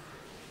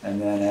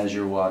 And then as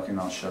you're walking,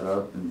 I'll shut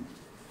up, and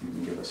you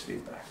can give us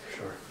feedback.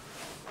 Sure.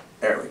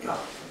 There we go.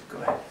 Go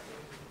ahead.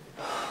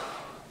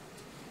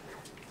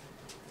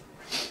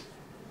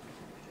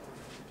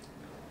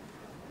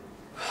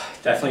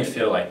 Definitely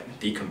feel like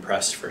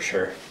decompressed for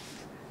sure.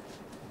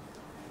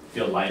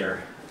 Feel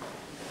lighter.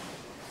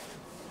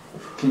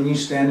 Can you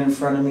stand in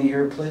front of me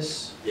here,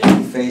 please?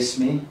 Yeah. Face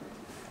me.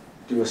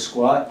 Do a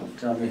squat.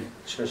 Tell me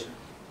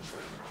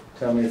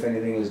if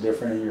anything is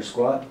different in your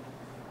squat.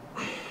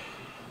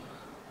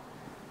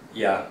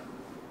 Yeah.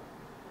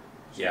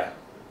 Yeah.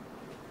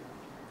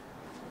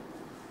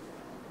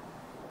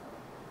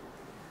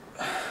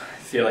 I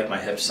feel like my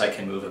hips, I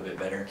can move a bit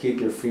better.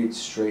 Keep your feet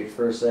straight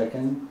for a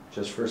second,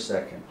 just for a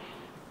second.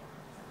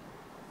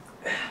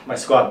 My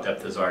squat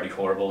depth is already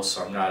horrible,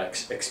 so I'm not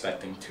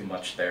expecting too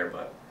much there,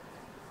 but...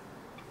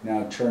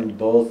 Now turn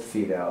both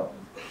feet out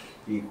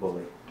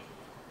equally.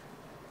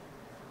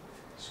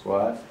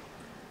 Squat.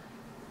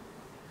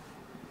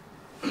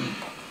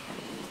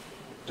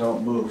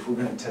 Don't move.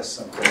 We're gonna test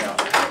something out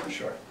for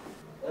sure.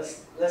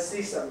 Let's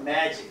see some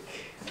magic.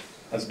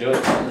 Let's do it.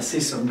 Let's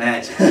see some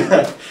magic.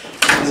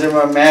 These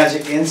are my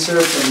magic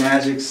inserts and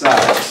magic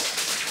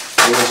socks.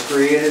 It was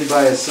created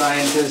by a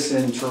scientist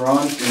in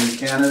Toronto, in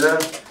Canada.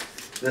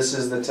 This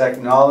is the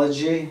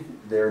technology.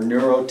 They're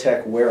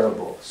neurotech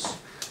wearables.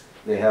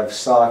 They have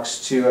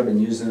socks too. I've been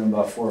using them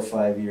about 4 or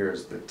 5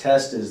 years. The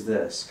test is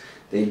this.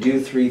 They do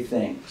 3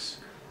 things.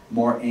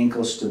 More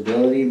ankle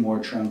stability, more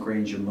trunk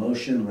range of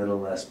motion, little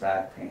less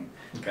back pain.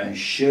 Okay. You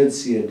should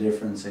see a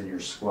difference in your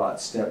squat.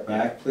 Step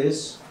back,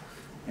 please.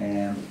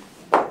 And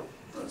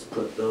let's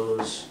put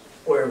those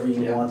wherever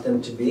you want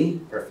them to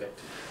be. Perfect.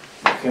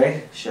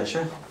 Okay,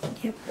 Shasha?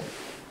 Yep.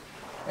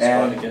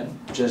 And Squat again.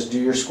 just do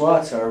your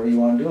squats however you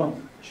want to do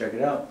them. Check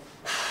it out.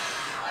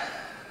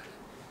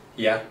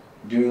 Yeah.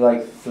 Do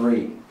like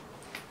 3.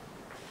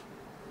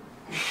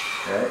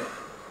 Okay,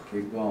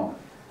 keep going.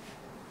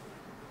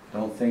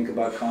 Don't think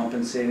about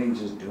compensating,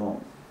 just do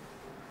them.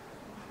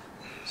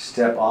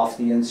 Step off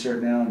the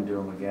insert now and do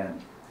them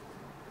again.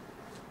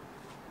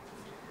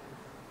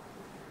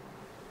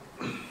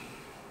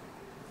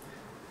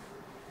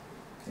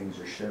 Things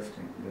are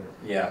shifting,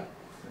 good. Yeah.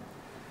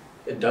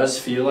 It does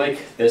feel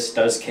like this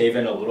does cave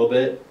in a little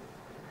bit,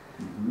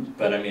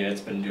 but I mean,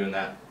 it's been doing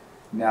that.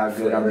 Now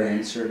good on the Forever.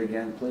 insert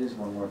again, please,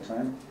 one more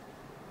time.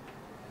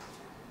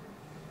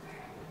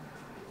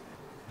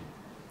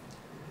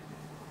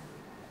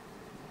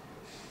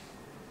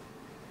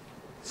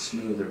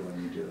 Smoother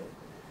when you do it.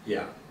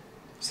 Yeah.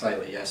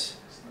 Slightly, yes.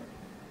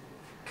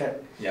 Okay.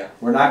 Yeah.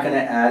 We're not going to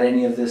add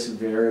any of this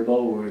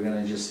variable. We're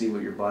going to just see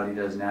what your body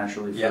does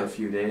naturally for a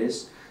few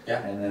days.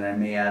 Yeah. And then I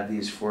may add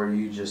these for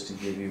you just to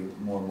give you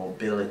more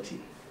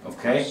mobility. Of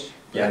Okay? course.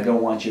 But Yeah. I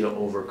don't want you to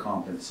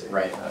overcompensate.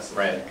 Right. That's the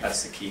Right. thing.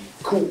 That's the key.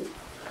 Cool.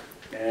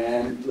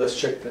 And let's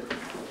check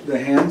the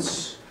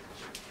hands.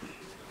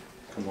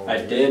 Come over I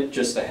here. did,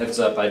 just a heads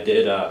up, I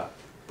did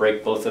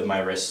break both of my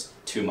wrists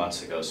 2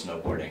 months ago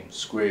snowboarding.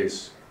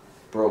 Squeeze.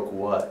 Broke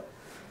what?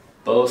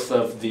 Both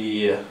of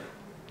the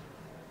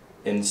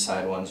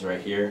inside ones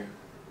right here,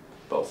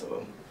 both of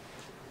them.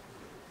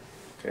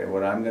 Okay,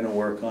 what I'm going to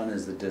work on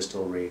is the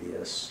distal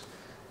radius.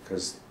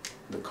 Because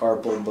the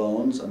carpal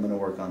bones, I'm going to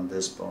work on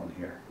this bone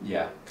here.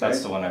 Yeah, that's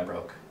Okay. the one I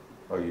broke.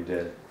 Oh, you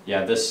did?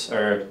 Yeah,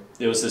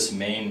 it was this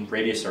main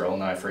radius or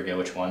ulna, I forget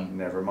which one.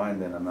 Never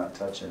mind then, I'm not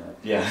touching it.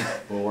 Yeah,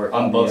 We'll work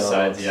on both the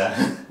sides, Ls.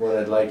 yeah. What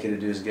I'd like you to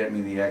do is get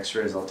me the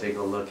x-rays, I'll take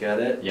a look at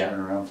it. Yeah. Turn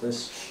around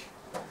please.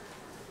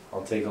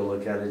 I'll take a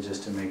look at it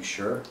just to make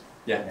sure.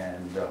 Yeah.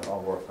 And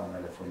I'll work on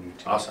it if we need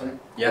to. Awesome. Okay?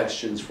 Yeah.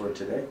 Questions for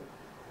today?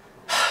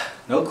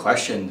 No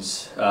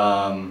questions.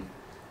 I'm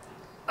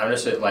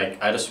just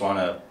like, I just want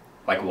to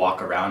like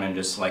walk around and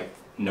just like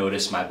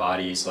notice my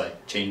body's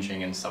like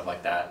changing and stuff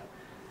like that.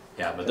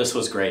 Yeah, but this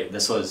was great.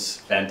 This was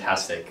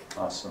fantastic.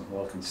 Awesome,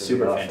 welcome to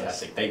Super the office.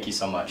 fantastic. Thank you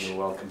so much. You're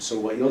welcome. So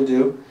what you'll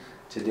do,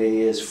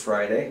 today is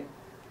Friday.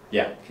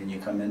 Yeah. Can you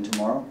come in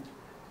tomorrow?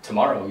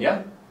 Tomorrow,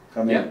 yeah.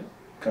 Come Yeah. in.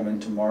 Come in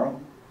tomorrow.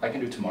 I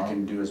can do tomorrow. You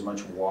can do as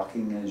much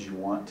walking as you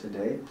want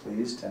today,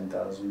 please,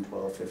 10,000,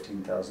 12,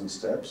 15,000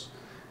 steps.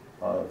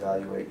 I'll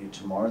evaluate you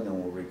tomorrow,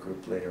 then we'll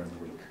regroup later in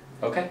the week.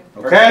 Okay.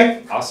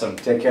 Okay? Awesome.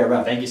 Take care,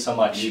 man. Thank you so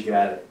much. You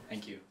got it.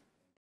 Thank you.